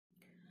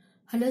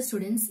Hello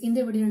students, in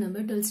the video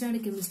number 12th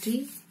standard chemistry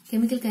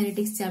chemical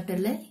kinetics chapter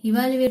la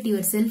evaluate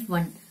yourself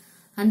 1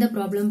 and the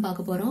problem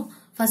paaka porom.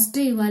 First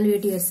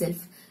evaluate yourself.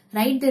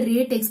 Write the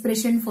rate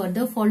expression for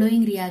the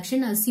following reaction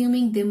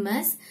assuming them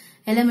as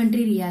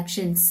elementary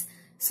reactions.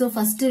 So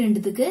first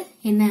ரெண்டுத்துக்கு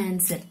என்ன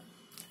answer?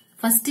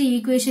 First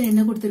equation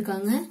என்ன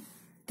கொடுத்திருக்காங்க?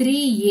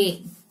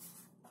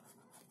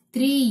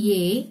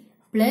 3a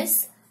plus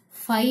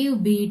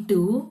 5b2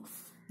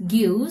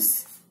 gives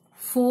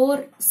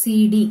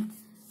 4cd.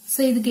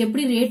 So இதுக்கு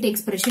எப்படி rate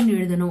expression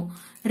எழுதணும்?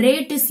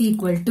 Rate is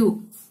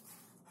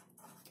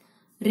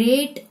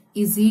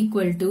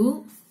equal to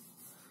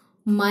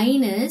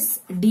minus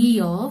d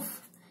of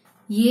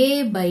a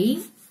by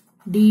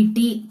dt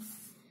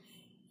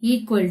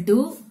equal to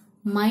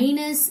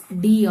minus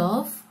d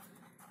of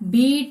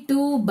b2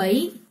 by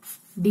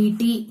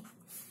dt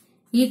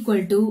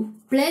equal to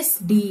plus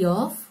d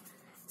of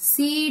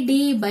cd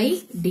by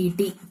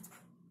dt.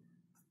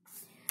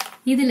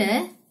 இதுல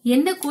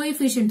என்ன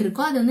coefficient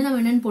இருக்கோ அது வந்து நம்ம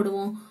என்னன்னு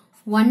போடுவோம்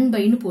 1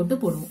 by னு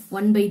போடுவோம்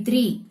 1 by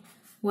 3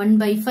 1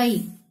 by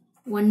 5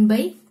 1 by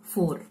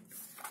 4.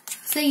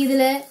 சோ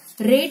இதுல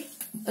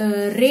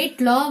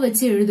ரேட் லா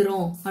வச்சு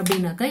எழுதுறோம்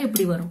அப்படினாக்கா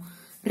எப்படி வரும்?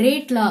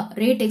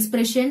 ரேட்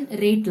எக்ஸ்பிரஷன்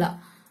ரேட் லா.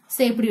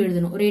 சோ எப்படி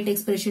எழுதணும்? ரேட்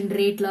எக்ஸ்பிரஷன்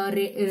ரேட் லா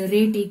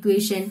ரேட்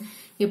ஈக்குவேஷன்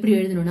எப்படி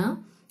எழுதணும்னா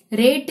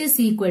rate is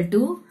equal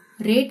to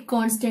rate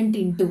constant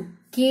into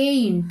k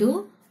into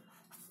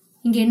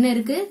இங்க என்ன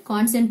இருக்கு?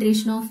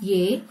 Concentration of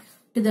A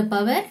to the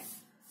power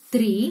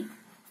 3,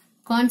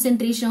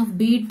 concentration of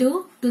B2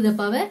 to the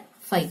power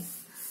 5.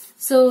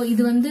 So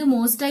இது வந்து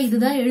மோஸ்டா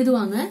இதுதான்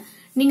எழுதுவாங்க.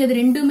 நீங்க இது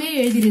ரெண்டுமே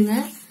எழுதிருங்க.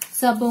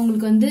 சோ அப்ப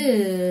உங்களுக்கு வந்து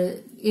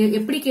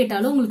எப்படி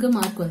கேட்டாலும் உங்களுக்கு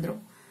மார்க்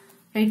வந்துரும்.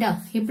 ரைட்டா?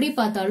 எப்படி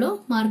பார்த்தாலும்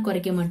மார்க்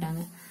குறைக்க மாட்டாங்க.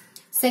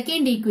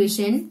 செகண்ட்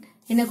ஈக்குவேஷன்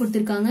என்ன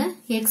கொடுத்திருக்காங்க?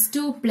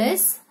 x2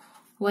 plus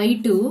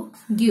y2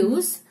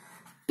 gives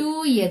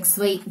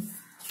 2xy.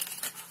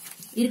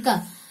 இருக்கா?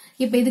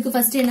 இப்ப இதுக்கு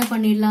ஃபர்ஸ்ட் என்ன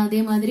பண்ணிடலாம்?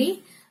 அதே மாதிரி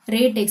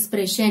rate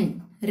expression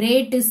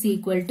rate is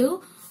equal to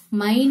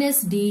minus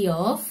d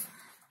of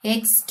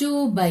x2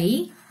 by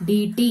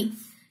dt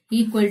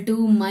equal to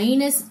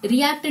minus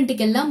reactant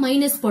எல்லாம்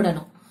minus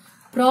போடணும்,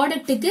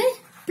 product க்கு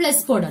plus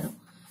போடணும்.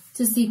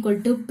 So is equal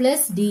to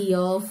plus d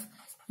of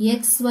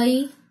xy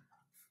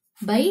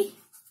by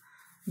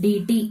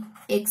dt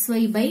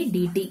xy by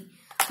dt.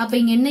 அப்ப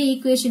இங்க என்ன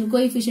equation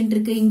coefficient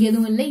இருக்கு? இங்க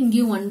எதுவும் இல்ல,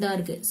 இங்கேயும் 1 தான்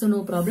இருக்கு. So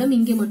no problem.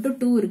 இங்க மட்டும்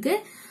 2 இருக்கு.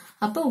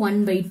 அப்ப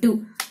 1 by 2.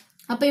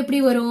 அப்ப எப்படி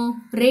வரும்?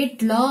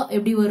 ரேட் லா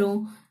எப்படி வரும்?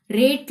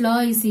 Rate law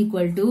is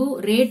equal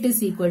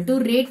to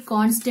rate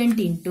constant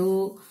into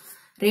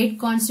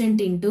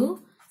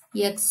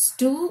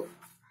x2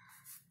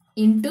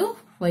 into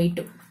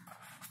y2.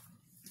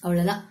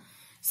 அவ்வளவுதான்.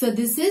 So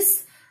this is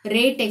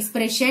rate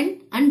expression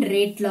and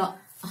rate law.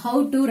 How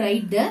to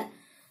write the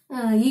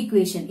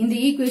equation? இந்த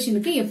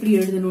ஈக்குவேஷனுக்கு எப்படி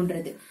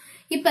எழுதணும்ன்றது.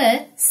 இப்ப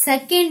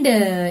செகண்ட்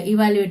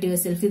evaluate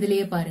yourself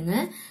இதுலயே பாருங்க.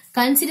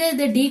 Consider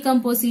the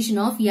decomposition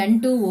of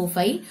N2O5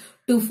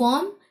 to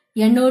form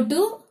NO2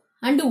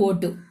 and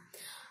O2.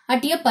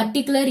 At a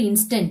particular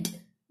instant,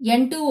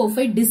 N2O5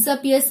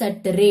 disappears at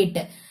the rate.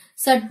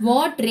 So at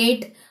what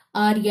rate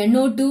are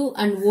NO2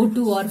 and O2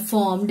 are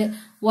formed?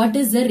 What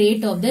is the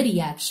rate of the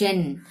reaction?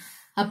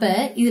 அப்ப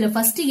இதுல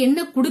first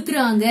என்ன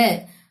குடுக்குறாங்க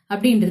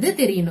அப்படின்றது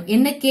தெரியணும்,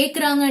 என்ன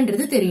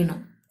கேக்குறாங்கன்றது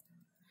தெரியணும்.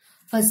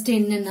 First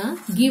என்னன்னா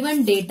given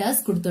datas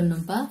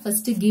கொடுத்துடணும்பா.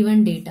 First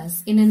given datas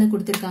என்னென்ன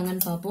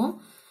கொடுத்திருக்காங்கன்னு பாப்போம்.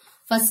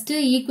 ஃபர்ஸ்ட்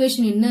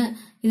ஈக்குவேஷன் என்ன?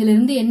 இதுல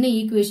இருந்து என்ன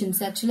ஈக்குவேஷன்ஸ்?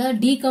 ஆக்சுவலா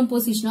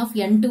டீகம்போசிஷன் ஆஃப்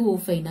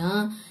N2O5 னா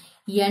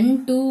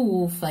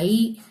N2O5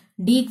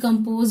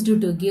 decomposed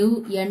to give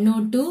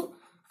NO2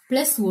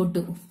 plus O2.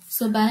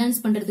 So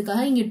balance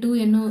பண்றதுக்காக இங்க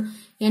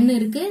 2N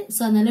இருக்கு. சோ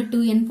அதனால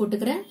 2N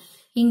போட்டுக்கிறேன்.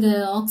 இங்க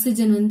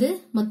ஆக்சிஜன் வந்து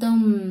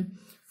மொத்தம்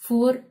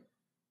 4,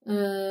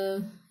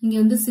 இங்க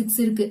வந்து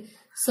 6 இருக்கு.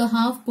 சோ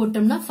half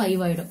போட்டோம்னா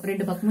 5 ஆயிடும்.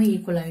 ரெண்டு பக்கமும்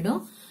ஈக்குவல்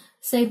ஆயிடும்.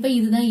 சோ இப்ப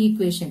இதுதான்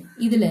ஈக்குவேஷன்.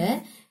 இதுல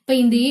இப்ப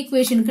இந்த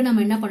ஈக்குவேஷனுக்கு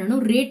நம்ம என்ன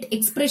பண்ணணும்? ரேட்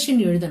எக்ஸ்பிரஷன்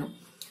எழுதணும்.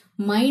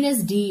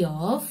 Minus D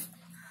of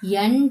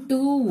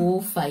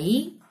N2O5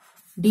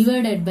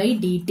 divided by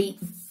dt.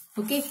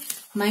 Okay,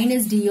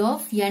 minus D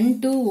of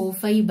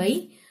N2O5 by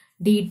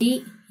dt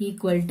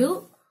equal to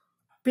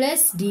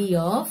plus d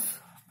of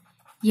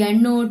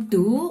NO2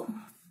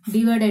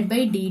 divided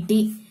by dt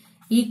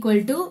equal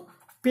to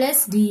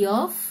plus d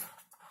of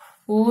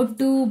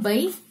O2 by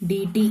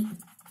dt.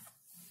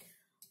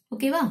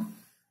 ஓகேவா?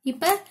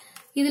 இப்ப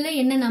இதுல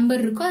என்ன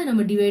number இருக்கோ அதை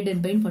நம்ம divided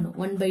by பண்ணுவோம்.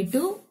 1 by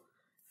 2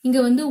 இங்க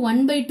வந்து 1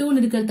 by 2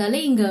 இருக்கிறதால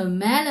இங்க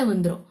மேல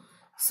வந்துரும்.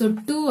 சோ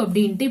 2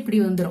 அப்படின்ட்டு இப்படி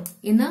வந்துரும்.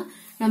 ஏன்னா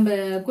நம்ம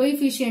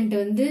கோஎஃபிஷியன்ட்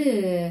வந்து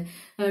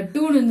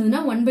 2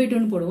 இருந்ததுன்னா 1 by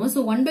 2 போடுவோம்.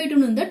 சோ 1 by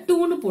 2 இருந்தா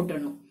 2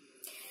 போட்டுடணும்.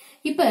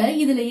 இப்ப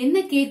இதுல என்ன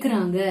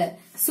கேக்குறாங்க?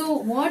 So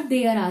what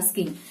they are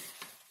asking,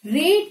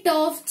 rate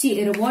of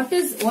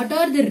what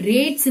are the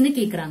rates னு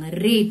கேக்குறாங்க.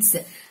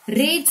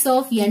 rates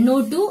of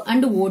NO2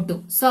 and O2.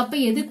 So அப்ப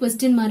எது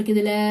question mark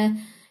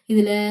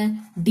இதுல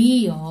d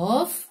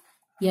of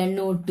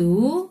NO2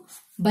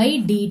 by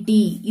dt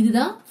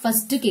இதுதான்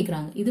first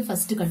கேக்குறாங்க. இது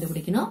first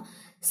கண்டுபிடிக்கணும்.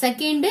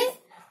 second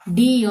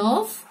d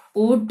of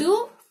O2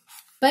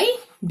 by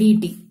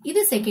dt.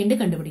 இது செகண்ட்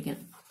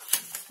கண்டுபிடிக்கணும்.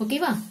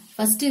 ஓகேவா?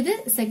 ஃபர்ஸ்ட் இது,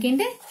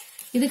 செகண்ட்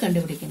இது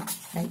கண்டுபிடிக்கணும்.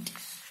 ரைட்.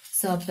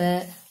 சோ அப்ப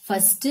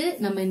ஃபர்ஸ்ட்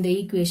நம்ம இந்த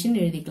ஈக்குவேஷன்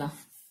எழுதிக்கலாம்.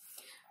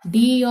 d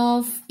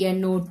of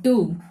NO2.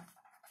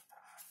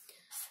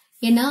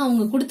 ஏன்னா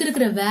அவங்க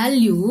கொடுத்திருக்கிற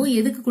வேல்யூ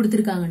எதுக்கு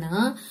கொடுத்திருக்காங்கன்னா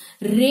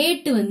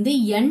ரேட் வந்து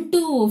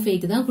N2O5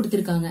 தான்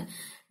கொடுத்திருக்காங்க.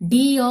 d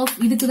of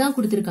இதுக்கு தான்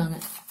கொடுத்திருக்காங்க.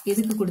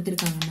 எதுக்கு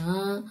கொடுத்திருக்காங்கன்னா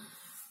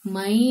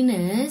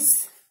minus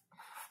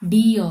d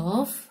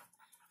of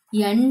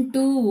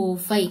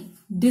N2O5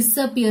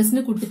 disappears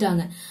னு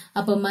கொடுத்துட்டாங்க.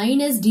 அப்ப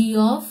minus d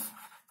of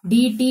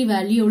dt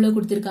value எவ்வளவு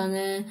கொடுத்திருக்காங்க?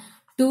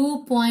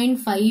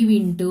 2.5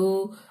 into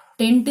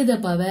 10 to the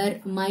power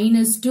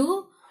minus 2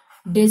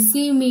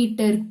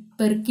 decimeter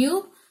per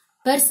cube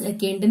per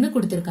second னு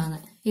கொடுத்திருக்காங்க.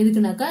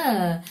 எதுக்குனாக்கா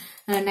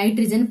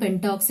நைட்ரஜன்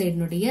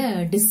பென்டாக்சைடுனுடைய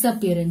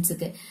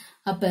டிஸ்அப்பியரன்ஸுக்கு.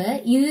 அப்ப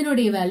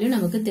இதனுடைய வேல்யூ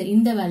நமக்கு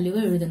இந்த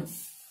வேல்யூவை எழுதணும்.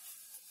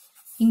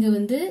 இங்க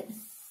வந்து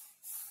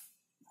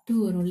 2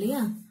 வரும்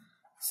இல்லையா?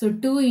 So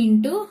 2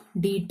 into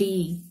dt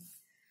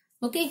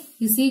okay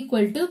is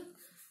equal to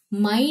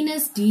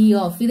minus d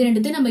of. இது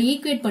ரெண்டுத்தையும் நம்ம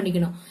ஈக்குவேட்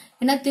பண்ணிக்கணும்.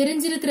 ஏன்னா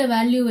தெரிஞ்சிருக்கிற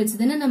வேல்யூ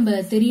வச்சுதானே நம்ம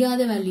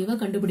தெரியாத வேல்யூவை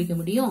கண்டுபிடிக்க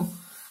முடியும்.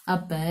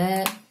 அப்ப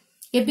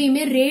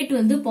எப்பயுமே ரேட்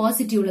வந்து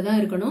பாசிட்டிவ்ல தான்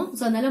இருக்கணும்.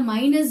 சோ அதனால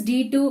minus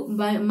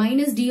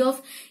d of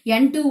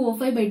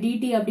N2O5 by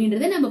dt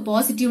அப்படின்றத நம்ம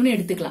பாசிட்டிவ்னு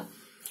எடுத்துக்கலாம்.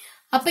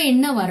 அப்ப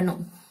என்ன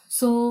வரணும்?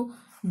 So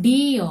d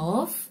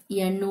of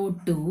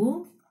NO2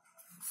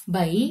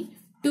 by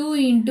 2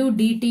 into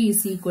dt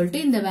is equal to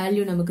இந்த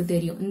வேல்யூ நமக்கு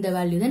தெரியும். இந்த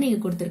வேல்யூ தான் நீங்க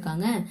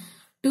கொடுத்திருக்காங்க.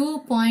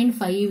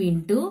 2.5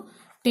 into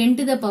 10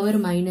 to the power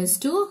minus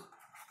 2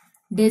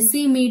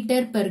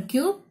 decimeter per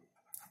cube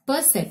per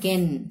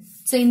second.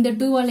 So இந்த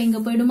 2 ஆல இங்க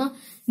போயிடுமா?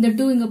 இந்த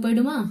 2 இங்க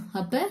போயிடுமா?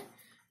 அப்ப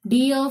d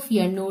of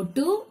NO2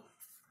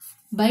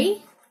 by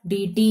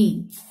dt.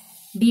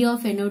 d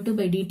of NO2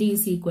 by dt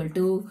is equal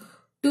to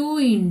 2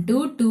 into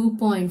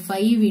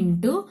 2.5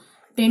 into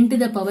 10 to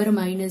the power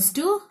minus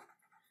 2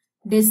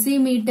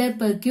 decimeter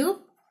per cube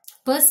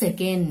per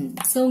second.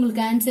 So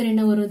உங்களுக்கு answer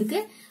என்ன வருவதுக்கு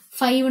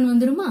 5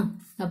 வந்துருமா?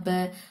 அப்ப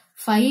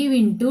 5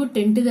 into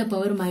 10 to the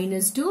power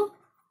minus 2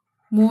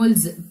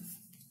 moles.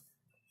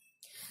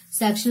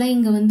 ஆக்சுவலா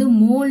இங்க வந்து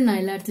mole நான்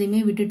எல்லா இடத்துலயுமே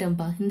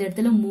விட்டுட்டேன்ப்பா. இந்த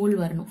இடத்துல மோல்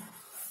வரணும்.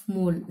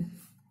 மோல்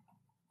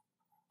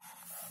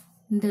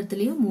இந்த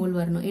இடத்துலயும் மோல்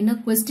வரணும். என்ன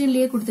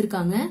क्वेश्चनலயே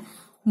கொடுத்திருக்காங்க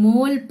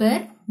mole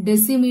per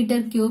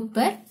decimetre cube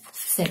per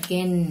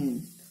second.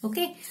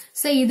 Okay,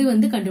 so இது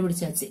வந்து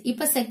கண்டுபிடிச்சாச்சு.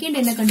 இப்ப செகண்ட்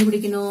என்ன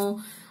கண்டுபிடிக்கணும்?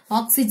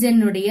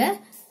 ஆக்சிஜனுடைய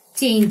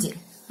சேஞ்ச்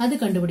அது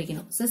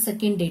கண்டுபிடிக்கணும். So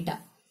second data.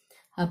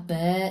 அப்ப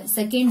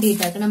செகண்ட்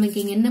டேட்டாக்கு நமக்கு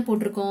இங்க என்ன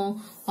போட்டிருக்கோம்?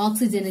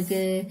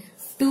 ஆக்சிஜனுக்கு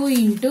 2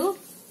 into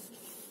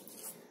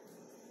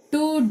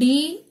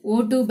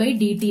 2DO2 by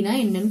dt னா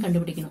என்னன்னு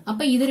கண்டுபிடிக்கணும்.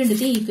 அப்ப இது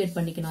ரெண்டுத்தையும் ஈக்குவேட்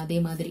பண்ணிக்கணும் அதே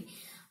மாதிரி.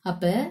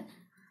 அப்ப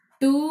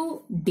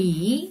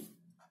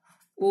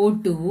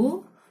 2DO2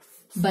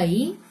 by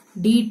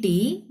dt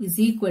is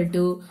equal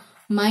to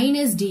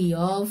minus d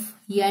of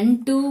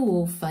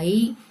N2O5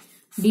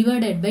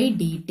 divided by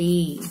dt.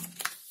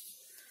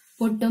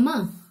 போட்டோமா?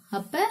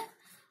 அப்ப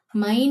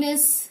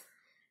minus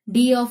d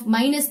of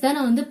minus தான்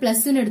நான் வந்து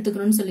பிளஸ்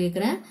எடுத்துக்கணும்னு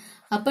சொல்லியிருக்கிறேன்.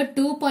 அப்ப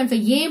 2.5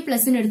 ஏன்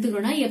பிளஸ்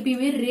எடுத்துக்கணும்னா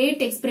எப்பயுமே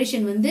ரேட்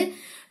எக்ஸ்பிரஷன் வந்து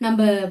நம்ம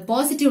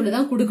பாசிட்டிவ்ல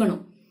தான்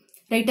கொடுக்கணும்.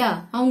 ரைட்டா?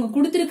 அவங்க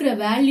கொடுத்திருக்கிற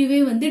வேல்யூவே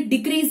வந்து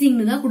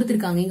டிக்ரீசிங்னு தான்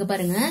கொடுத்திருக்காங்க. இங்க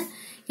பாருங்க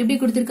எப்படி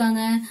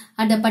கொடுத்திருக்காங்க?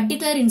 at a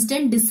particular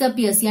instant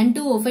disappears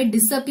N2O5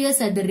 disappears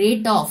at the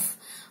rate of.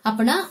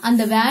 அப்பனா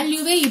அந்த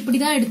வேல்யூவே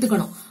இப்படிதான்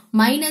எடுத்துக்கணும்.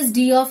 minus d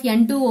of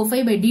N2O5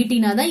 by dt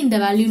னா தான் இந்த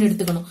வேல்யூன்னு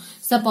எடுத்துக்கணும்.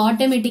 சோ அப்ப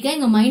ஆட்டோமேட்டிக்கா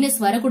இங்க மைனஸ்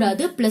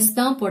வரக்கூடாது, பிளஸ்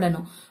தான்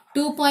போடணும்.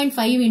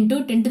 2.5 into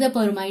 10 to the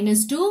power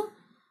minus 2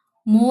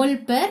 mole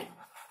per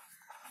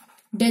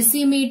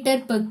decimeter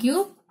per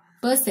cube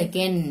per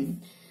second.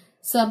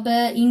 So அப்ப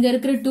இங்க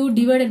இருக்கிற 2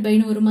 divided by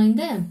னு வருமா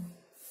இங்க?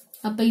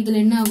 அப்ப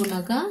இதுல என்ன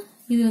ஆகும்னாக்கா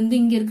இது வந்து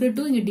இங்க இருக்கிற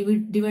 2 இங்க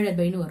divided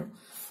by னு வரும்.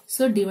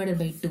 So divided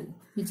by 2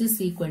 which is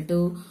equal to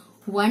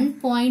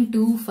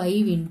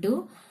 1.25 into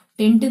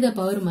 10 to the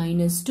power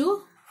minus 2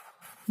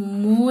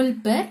 mole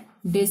per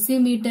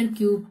decimeter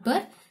cube per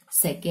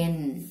second.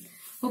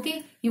 Okay,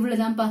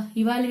 இவ்வளவுதான்ப்பா.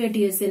 evaluate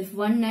yourself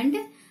 1 and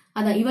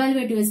அதான்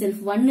evaluate yourself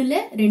 1ல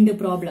ரெண்டு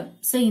ப்ராப்ளம்.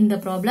 சோ இந்த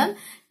ப்ராப்ளம்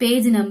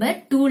பேஜ் நம்பர்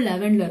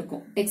 211ல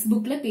இருக்கும். Text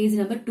புக்ல page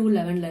number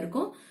 211ல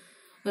இருக்கும்.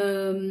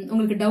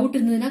 உங்களுக்கு doubt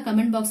இருந்ததுன்னா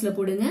comment பாக்ஸ்ல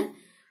போடுங்க.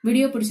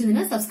 வீடியோ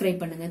பிடிச்சிருந்ததுன்னா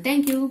சப்ஸ்கிரைப் பண்ணுங்க.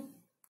 Thank you.